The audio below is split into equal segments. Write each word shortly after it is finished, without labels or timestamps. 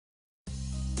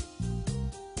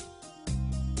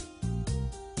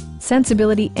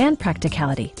sensibility, and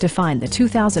practicality define the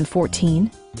 2014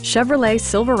 Chevrolet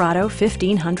Silverado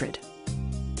 1500.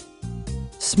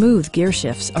 Smooth gear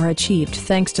shifts are achieved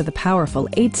thanks to the powerful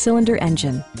 8-cylinder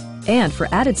engine. And for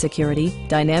added security,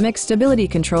 dynamic stability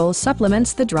control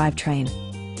supplements the drivetrain.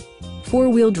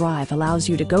 Four-wheel drive allows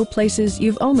you to go places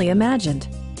you've only imagined.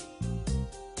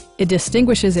 It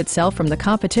distinguishes itself from the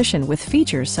competition with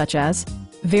features such as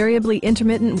variably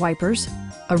intermittent wipers,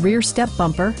 a rear step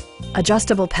bumper,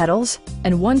 adjustable pedals,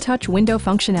 and one-touch window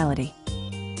functionality.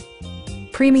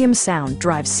 Premium sound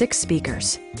drives 6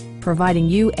 speakers, providing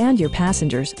you and your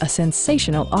passengers a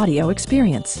sensational audio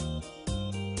experience.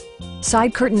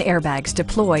 Side curtain airbags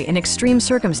deploy in extreme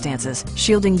circumstances,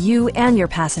 shielding you and your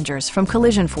passengers from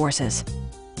collision forces.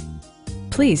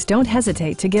 Please don't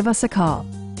hesitate to give us a call.